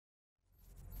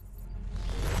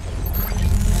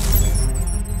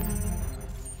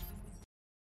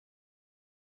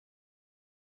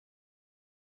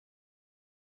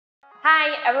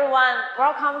Hi everyone,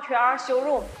 welcome to our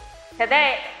showroom.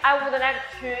 Today, I would like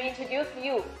to introduce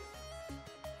you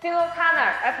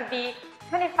SinoColor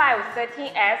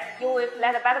FB2513S UV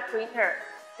flatbed printer.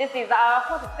 This is our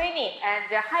hot filling and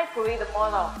high-grade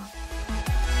model.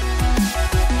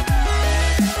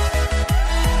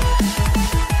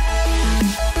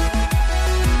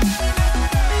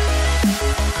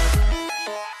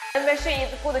 The machine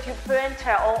is good to print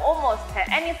on almost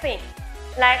anything,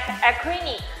 like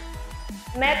acrylic,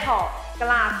 metal,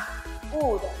 glass,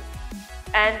 wood,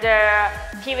 and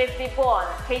PVC board,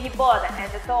 KT board,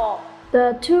 and so on.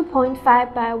 The 2.5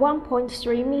 by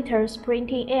 1.3 meters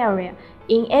printing area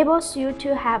enables you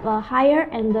to have a higher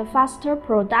and faster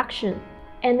production,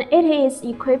 and it is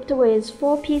equipped with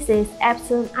 4 pieces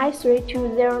Epson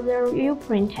i3200U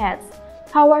printheads,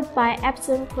 powered by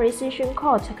Epson precision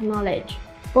core technology.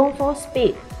 Born for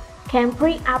speed, can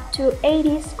print up to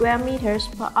 80 square meters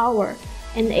per hour,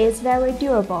 and is very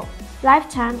durable.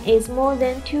 Lifetime is more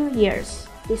than 2 years.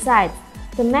 Besides,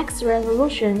 the max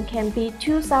resolution can be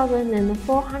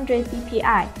 2400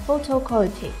 dpi photo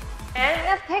quality. And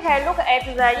let's take a look at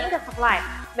the ink supply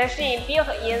machine built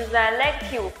in the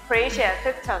negative pressure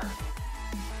system.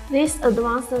 This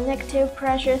advanced negative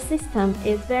pressure system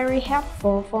is very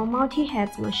helpful for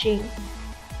multi-heads machine.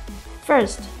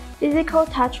 First, physical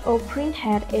touch of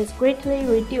printhead is greatly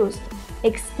reduced,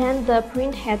 extend the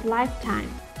printhead lifetime.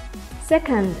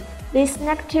 Second, this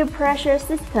negative pressure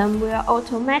system will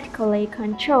automatically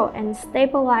control and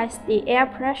stabilize the air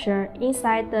pressure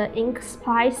inside the ink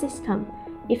supply system,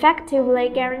 effectively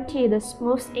guarantee the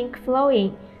smooth ink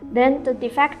flowing, then the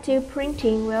defective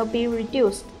printing will be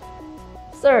reduced.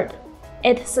 Third,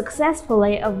 it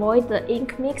successfully avoids the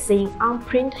ink mixing on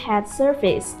printhead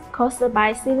surface caused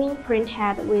by sealing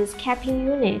printhead with capping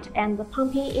unit and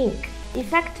pumping ink,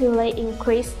 effectively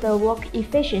increase the work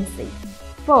efficiency.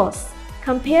 Fourth,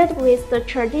 compared with the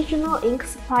traditional ink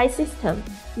supply system,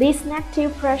 this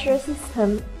negative pressure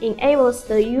system enables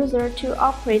the user to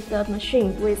operate the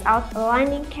machine without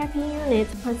aligning capping unit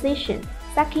position,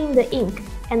 sucking the ink,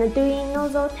 and doing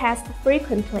nozzle test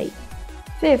frequently.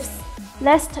 Fifth,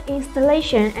 less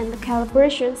installation and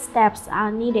calibration steps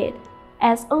are needed,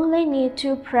 as only need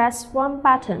to press one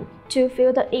button to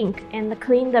fill the ink and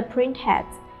clean the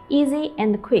printheads, easy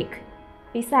and quick.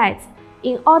 Besides,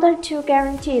 in order to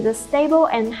guarantee the stable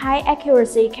and high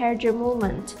accuracy carriage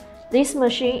movement, this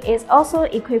machine is also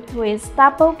equipped with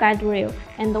double guide rail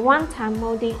and one-time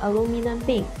molding aluminum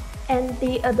beam, and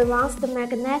the advanced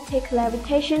magnetic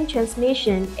levitation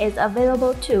transmission is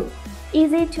available too.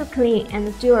 Easy to clean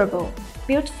and durable,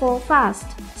 built for fast,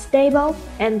 stable,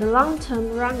 and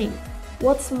long-term running.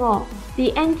 What's more,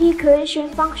 the anti-collision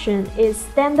function is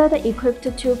standard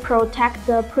equipped to protect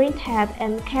the printhead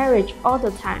and carriage all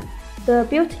the time. The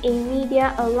built-in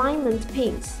media alignment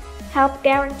pins help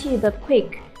guarantee the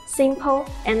quick, simple,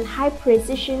 and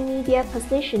high-precision media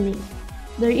positioning.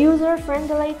 The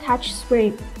user-friendly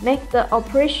touchscreen makes the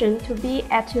operation to be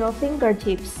at your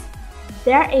fingertips.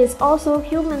 There is also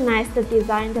humanized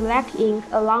designed lag ink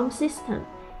alarm system.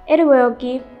 It will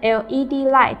give LED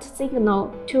light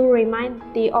signal to remind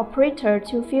the operator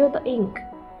to fill the ink.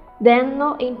 Then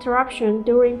no interruption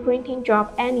during printing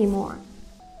job anymore.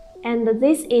 And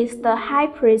this is the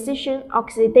high-precision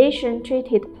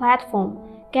oxidation-treated platform,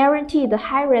 guarantee the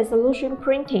high-resolution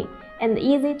printing and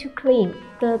easy to clean.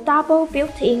 The double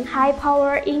built-in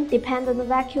high-power independent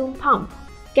vacuum pump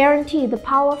guarantee the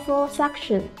powerful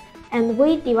suction, and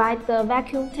we divide the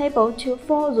vacuum table to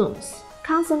 4 zones.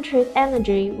 Concentrate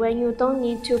energy when you don't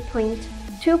need to print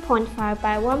 2.5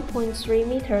 by 1.3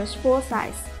 meters full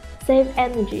size. Save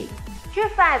energy. Two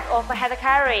sides of head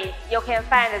carry, you can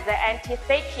find the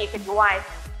anti-static device.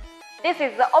 This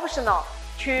is optional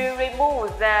to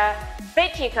remove the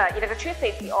static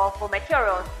electricity of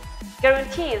materials,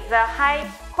 guarantees the high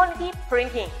quality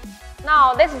printing.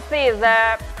 Now let's see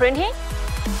the printing.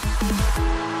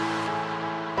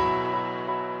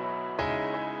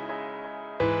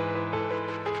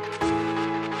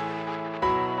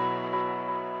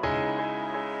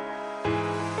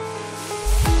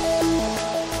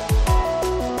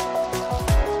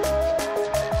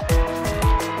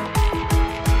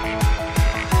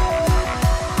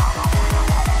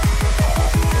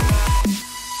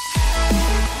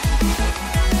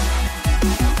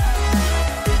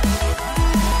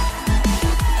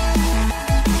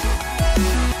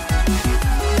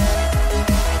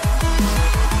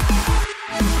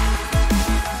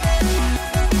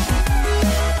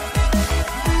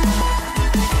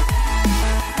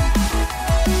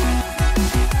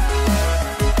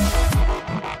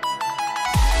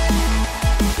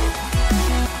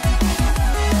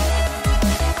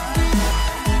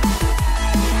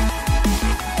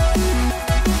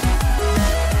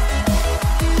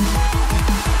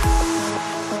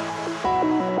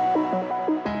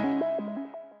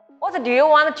 do you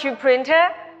want to print?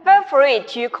 Feel free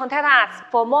to contact us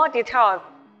for more details.